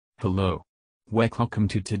Hello. Welcome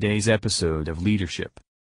to today's episode of Leadership.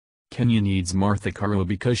 Kenya needs Martha Karua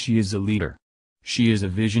because she is a leader. She is a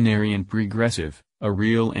visionary and progressive, a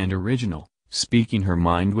real and original, speaking her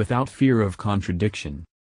mind without fear of contradiction.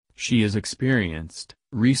 She is experienced,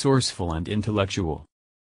 resourceful and intellectual.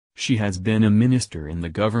 She has been a minister in the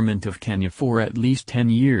government of Kenya for at least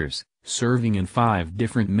 10 years, serving in 5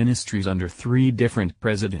 different ministries under 3 different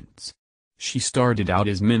presidents. She started out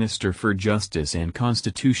as Minister for Justice and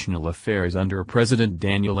Constitutional Affairs under President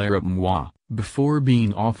Daniel Arap Moi, before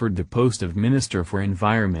being offered the post of Minister for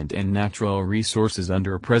Environment and Natural Resources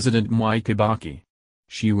under President Mwai Kibaki.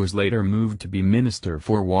 She was later moved to be Minister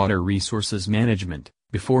for Water Resources Management,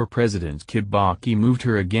 before President Kibaki moved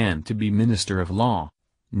her again to be Minister of Law,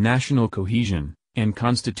 National Cohesion, and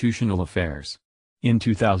Constitutional Affairs. In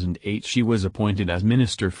 2008 she was appointed as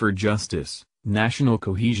Minister for Justice, National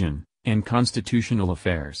Cohesion, and Constitutional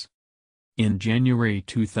Affairs. In January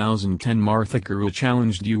 2010 Martha Karua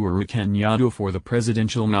challenged Uhuru Kenyatta for the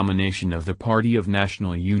presidential nomination of the Party of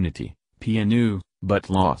National Unity, PNU, but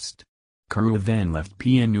lost. Karua then left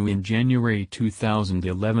PNU in January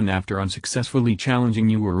 2011 after unsuccessfully challenging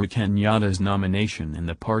Uhuru Kenyatta's nomination in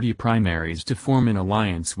the party primaries to form an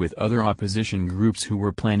alliance with other opposition groups who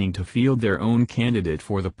were planning to field their own candidate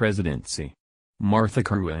for the presidency. Martha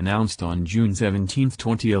Karua announced on June 17,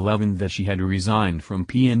 2011 that she had resigned from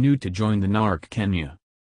PNU to join the NARC Kenya.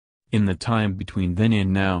 In the time between then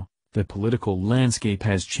and now, the political landscape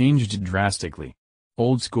has changed drastically.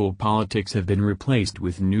 Old-school politics have been replaced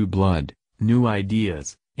with new blood, new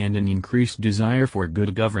ideas, and an increased desire for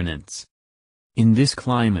good governance. In this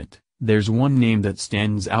climate, there's one name that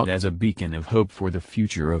stands out as a beacon of hope for the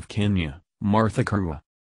future of Kenya: Martha Karua.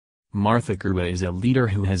 Martha Karua is a leader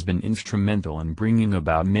who has been instrumental in bringing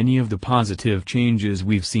about many of the positive changes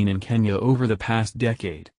we've seen in Kenya over the past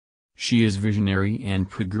decade. She is visionary and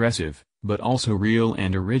progressive, but also real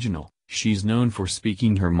and original. She's known for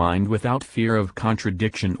speaking her mind without fear of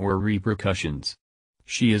contradiction or repercussions.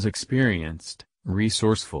 She is experienced,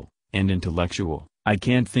 resourceful, and intellectual. I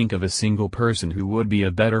can't think of a single person who would be a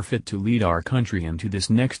better fit to lead our country into this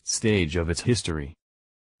next stage of its history.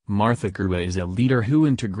 Martha Karua is a leader who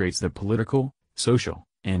integrates the political, social,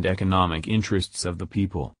 and economic interests of the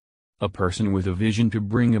people. A person with a vision to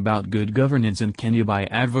bring about good governance in Kenya by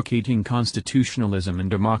advocating constitutionalism and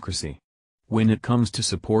democracy. When it comes to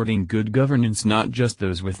supporting good governance, not just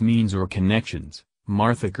those with means or connections,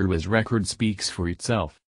 Martha Karua's record speaks for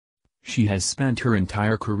itself. She has spent her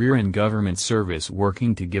entire career in government service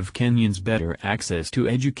working to give Kenyans better access to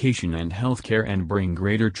education and healthcare and bring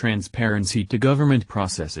greater transparency to government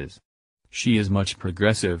processes. She is much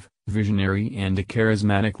progressive, visionary and a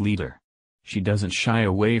charismatic leader. She doesn't shy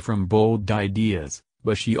away from bold ideas,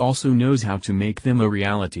 but she also knows how to make them a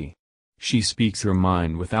reality. She speaks her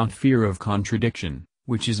mind without fear of contradiction,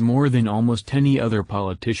 which is more than almost any other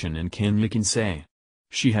politician in Kenya can say.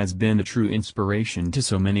 She has been a true inspiration to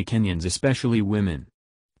so many Kenyans, especially women.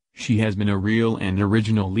 She has been a real and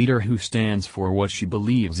original leader who stands for what she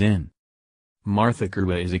believes in. Martha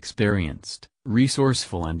Karua is experienced,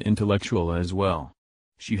 resourceful and intellectual as well.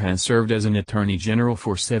 She has served as an attorney general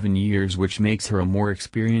for 7 years, which makes her a more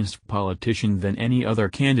experienced politician than any other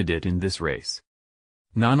candidate in this race.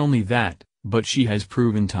 Not only that, but she has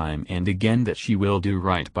proven time and again that she will do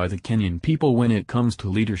right by the Kenyan people when it comes to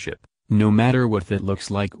leadership, no matter what that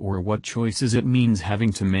looks like or what choices it means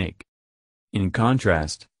having to make. In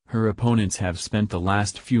contrast, her opponents have spent the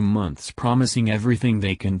last few months promising everything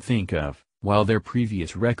they can think of, while their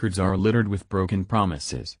previous records are littered with broken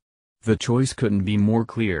promises. The choice couldn't be more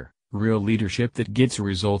clear: real leadership that gets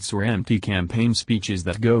results or empty campaign speeches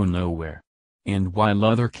that go nowhere. And while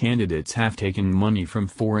other candidates have taken money from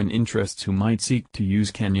foreign interests who might seek to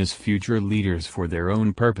use Kenya's future leaders for their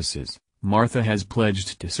own purposes, Martha has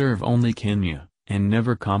pledged to serve only Kenya, and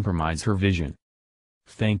never compromise her vision.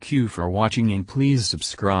 Thank you for watching, and please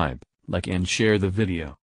subscribe, like and share the video.